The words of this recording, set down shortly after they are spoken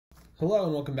Hello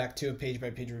and welcome back to a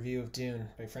page-by-page review of Dune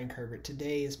by Frank Herbert.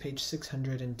 Today is page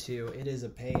 602. It is a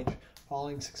page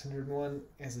following 601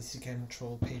 as the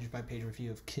sequential page-by-page review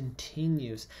of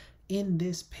continues. In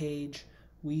this page,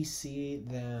 we see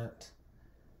that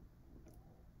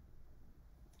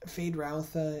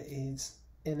Feyd-Rautha is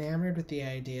enamored with the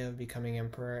idea of becoming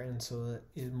emperor, and so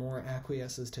it more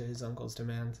acquiesces to his uncle's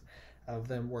demands of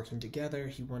them working together.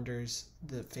 He wonders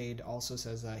that Feyd also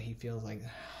says that he feels like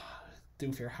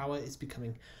Thufir Hawa is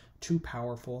becoming too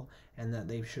powerful and that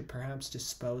they should perhaps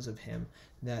dispose of him.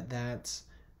 That's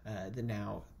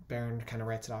now Baron kind of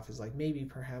writes it off as like maybe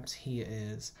perhaps he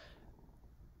is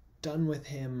done with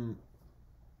him.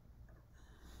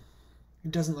 He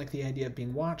doesn't like the idea of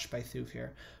being watched by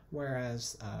Thufir,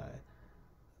 whereas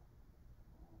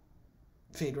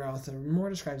Feyd-Rautha more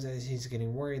describes it as he's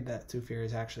getting worried that Thufir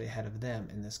is actually ahead of them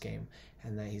in this game,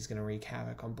 and that he's going to wreak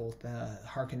havoc on both the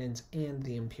Harkonnens and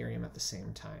the Imperium at the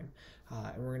same time.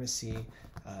 And we're going to see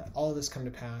all of this come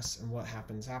to pass, and what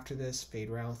happens after this.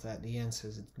 Feyd-Rautha at the end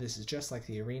says this is just like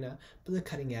the arena, but the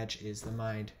cutting edge is the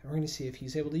mind. And we're going to see if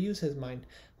he's able to use his mind,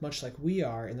 much like we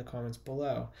are, in the comments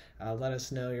below. Let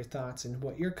us know your thoughts and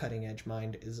what your cutting edge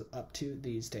mind is up to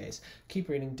these days. Keep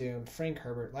reading Dune. Frank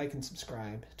Herbert. Like and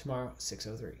subscribe. Tomorrow,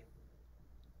 6:03.